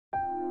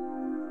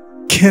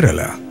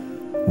Kerala,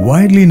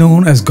 widely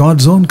known as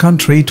God's own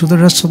country to the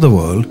rest of the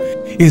world,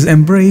 is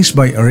embraced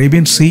by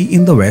Arabian Sea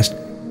in the west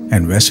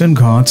and Western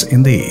Ghats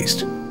in the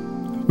east.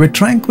 With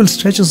tranquil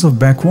stretches of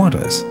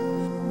backwaters,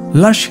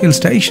 lush hill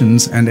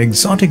stations and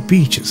exotic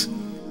beaches,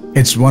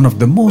 it's one of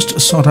the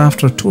most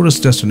sought-after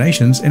tourist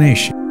destinations in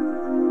Asia.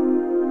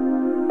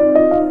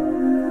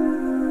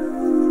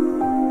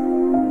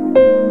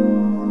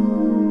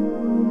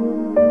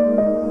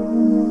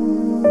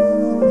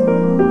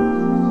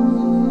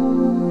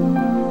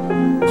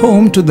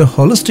 Home to the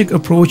holistic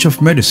approach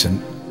of medicine,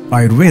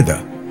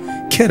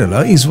 Ayurveda,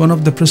 Kerala is one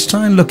of the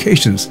pristine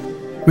locations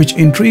which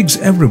intrigues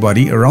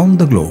everybody around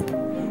the globe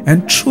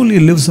and truly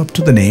lives up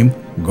to the name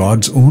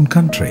God's own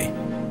country.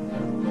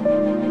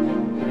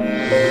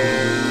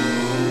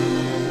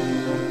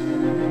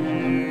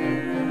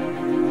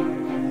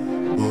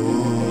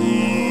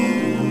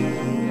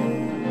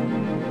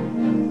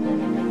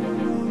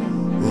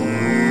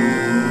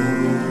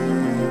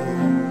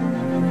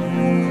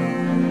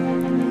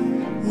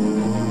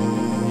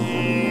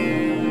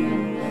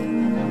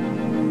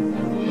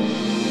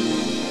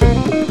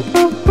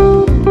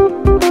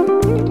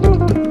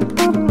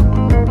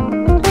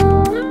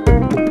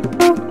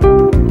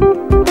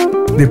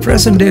 The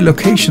present-day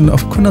location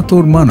of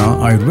Kunnathur Mana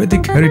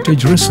Ayurvedic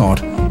Heritage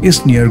Resort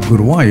is near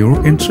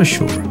Guruvayoor in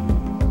Thrissur.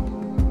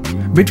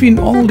 Between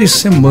all these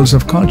symbols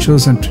of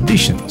cultures and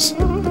traditions,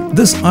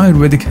 this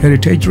Ayurvedic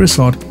Heritage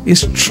Resort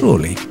is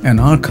truly an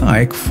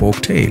archaic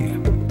folk tale.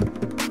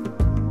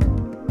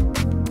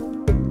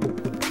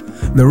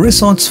 The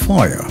resort's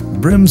foyer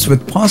brims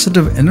with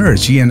positive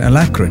energy and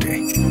alacrity.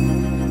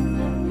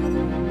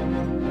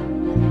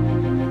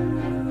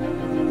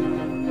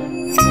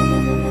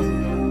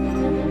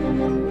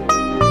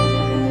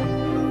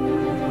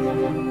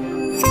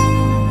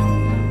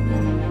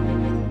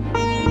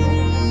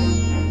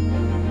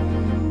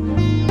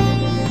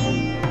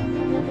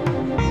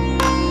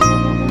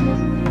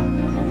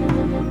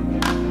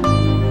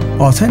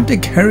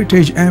 Authentic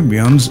heritage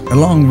ambience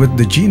along with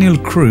the genial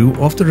crew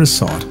of the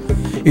resort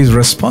is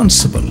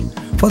responsible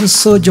for the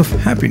surge of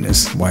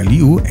happiness while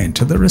you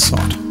enter the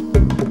resort.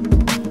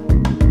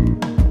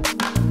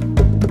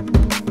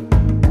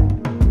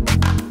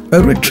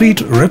 A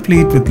retreat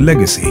replete with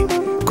legacy,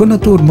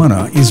 Kunnathur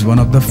Mana is one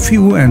of the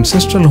few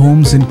ancestral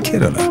homes in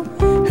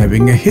Kerala,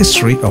 having a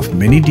history of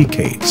many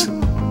decades.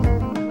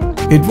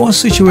 It was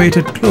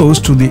situated close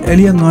to the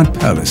Eliangad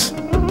Palace,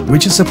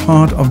 which is a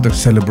part of the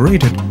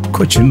celebrated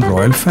Cochin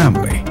royal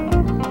family.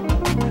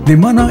 The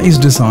Mana is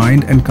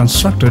designed and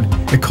constructed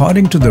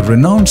according to the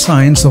renowned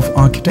science of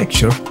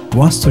architecture,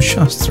 Vastu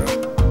Shastra.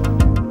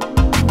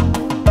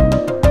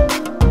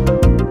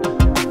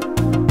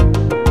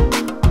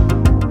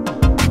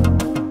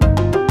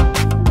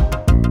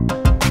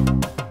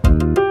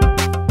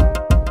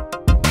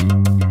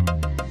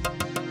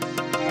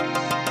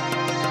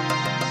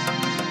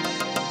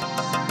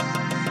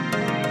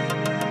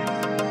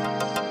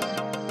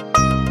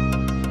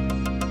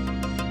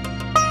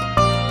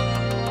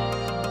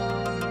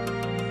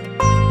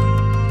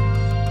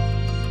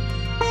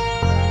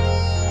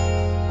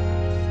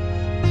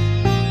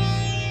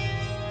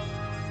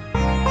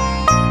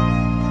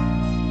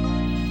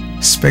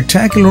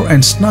 Spectacular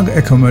and snug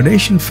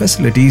accommodation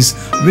facilities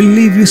will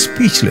leave you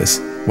speechless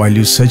while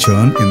you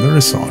sojourn in the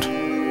resort.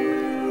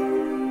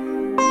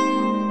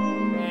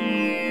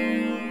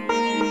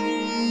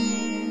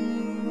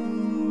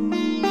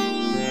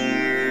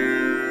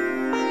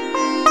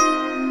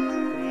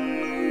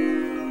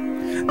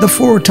 The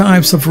four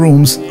types of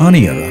rooms,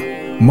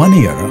 Aniyara,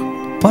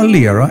 Maniyara,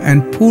 Palliyara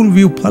and Pool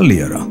View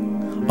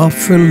Palliyara, are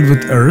filled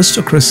with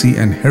aristocracy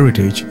and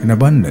heritage in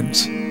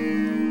abundance.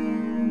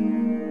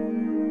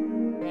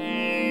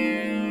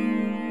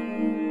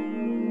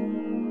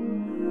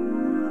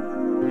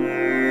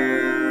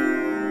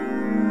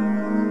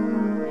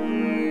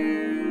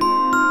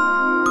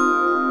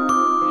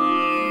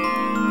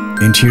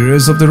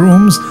 Interiors of the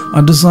rooms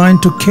are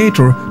designed to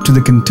cater to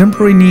the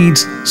contemporary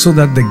needs so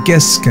that the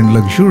guests can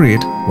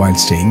luxuriate while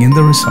staying in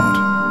the resort.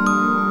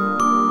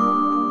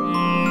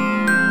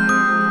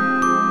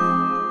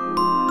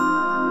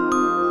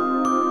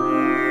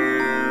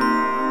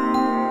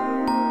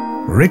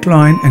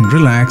 Recline and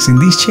relax in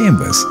these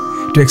chambers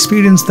to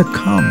experience the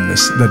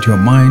calmness that your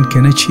mind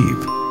can achieve.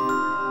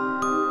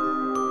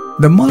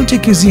 The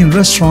multi-cuisine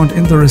restaurant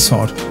in the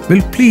resort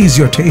will please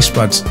your taste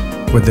buds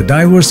with the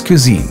diverse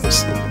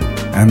cuisines,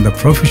 and the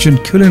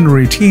proficient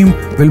culinary team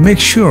will make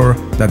sure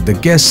that the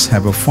guests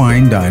have a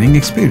fine dining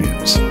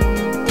experience.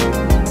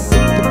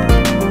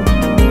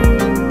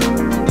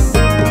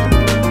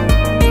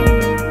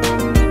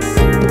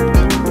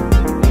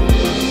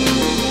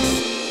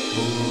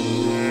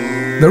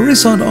 The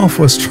resort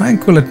offers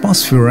tranquil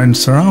atmosphere and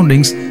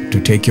surroundings to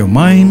take your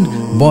mind,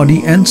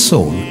 body and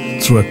soul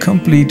through a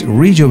complete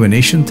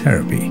rejuvenation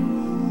therapy.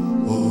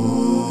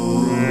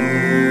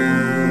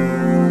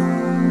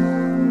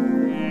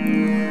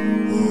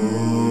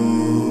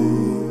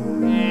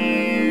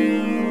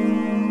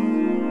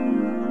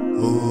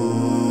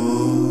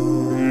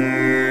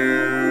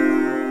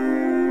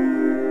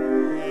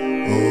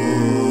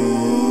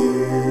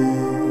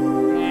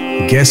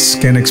 Guests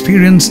can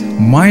experience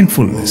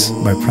mindfulness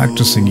by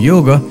practicing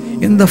yoga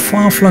in the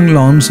far-flung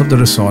lawns of the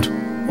resort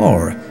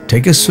or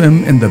take a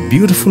swim in the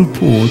beautiful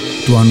pool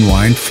to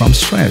unwind from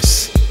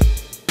stress.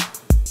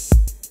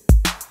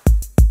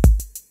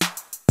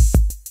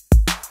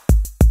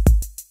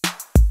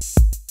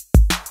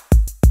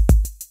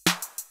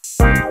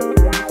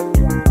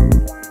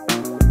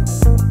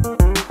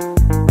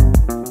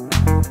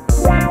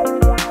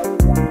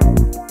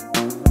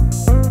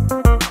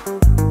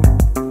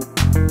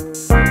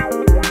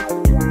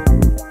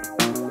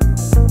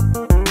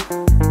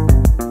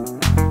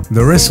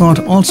 The resort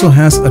also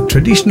has a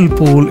traditional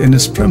pool in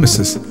its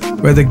premises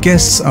where the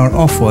guests are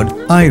offered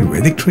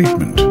Ayurvedic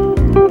treatment.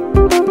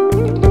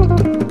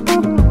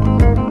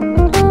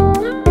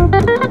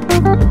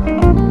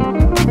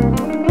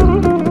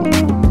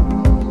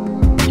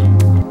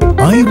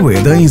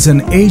 Ayurveda is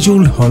an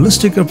age-old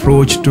holistic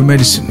approach to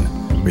medicine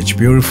which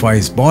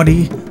purifies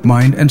body,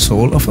 mind and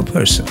soul of a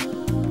person.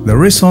 The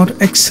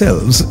resort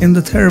excels in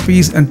the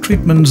therapies and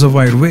treatments of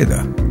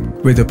Ayurveda,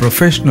 with a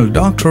professional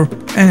doctor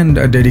and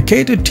a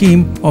dedicated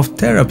team of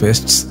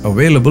therapists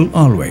available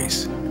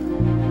always.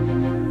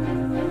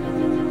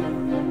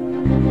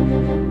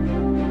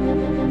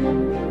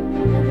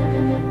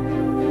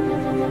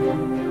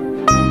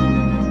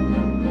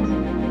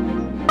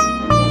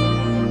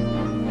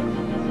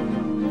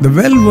 The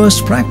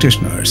well-versed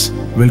practitioners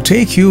will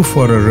take you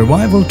for a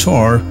revival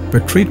tour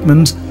with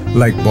treatments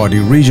like body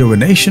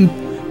rejuvenation,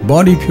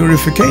 body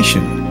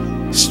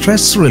purification,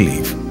 stress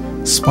relief,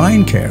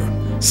 spine care,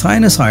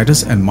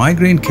 sinusitis and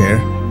migraine care,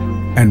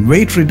 and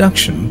weight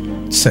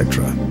reduction,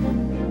 etc.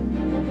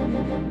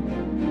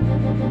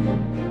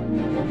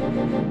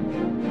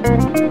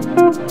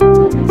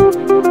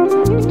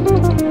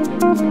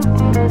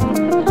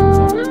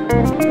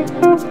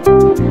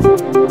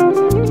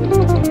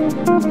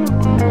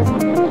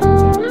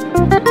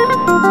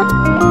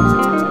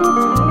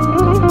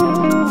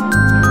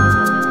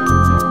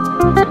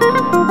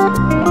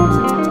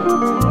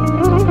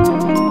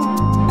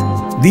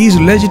 These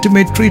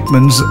legitimate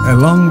treatments,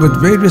 along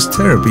with various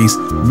therapies,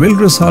 will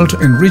result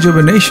in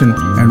rejuvenation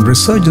and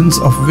resurgence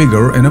of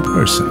vigor in a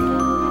person.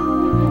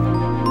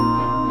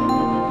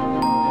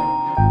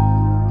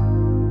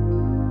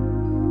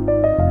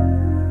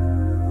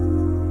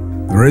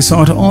 The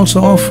resort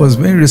also offers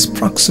various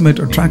proximate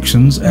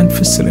attractions and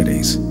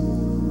facilities.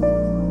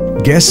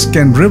 Guests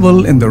can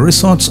revel in the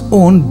resort's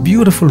own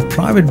beautiful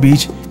private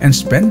beach and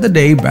spend the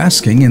day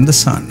basking in the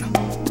sun.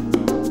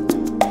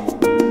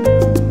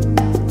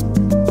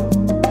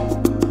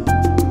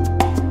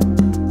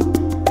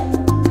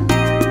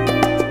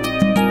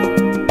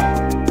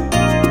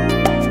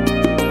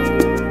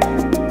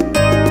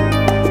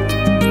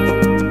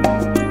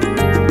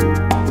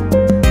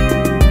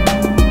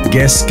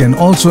 Guests can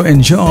also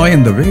enjoy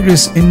in the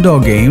various indoor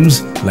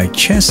games like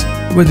chess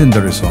within the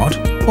resort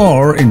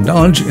or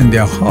indulge in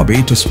their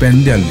hobby to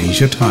spend their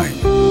leisure time.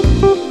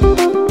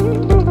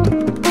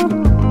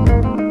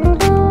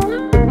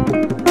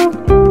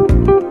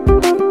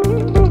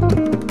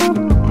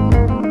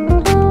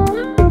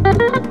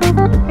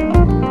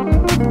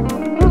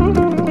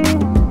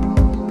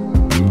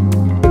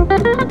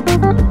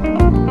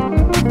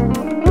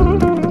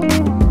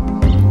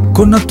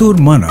 Kunnathur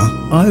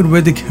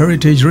Ayurvedic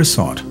Heritage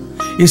Resort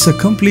is a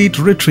complete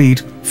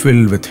retreat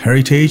filled with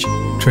heritage,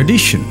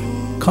 tradition,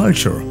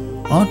 culture,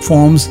 art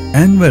forms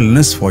and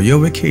wellness for your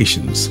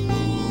vacations.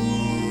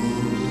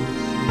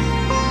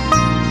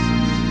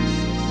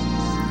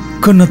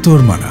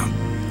 Kunnathur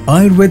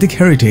Ayurvedic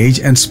Heritage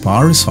and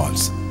Spa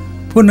Resorts,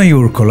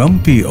 Punnayoor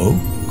PO,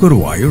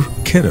 Guruvayoor,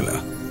 Kerala,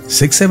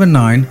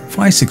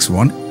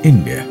 679561,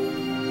 India.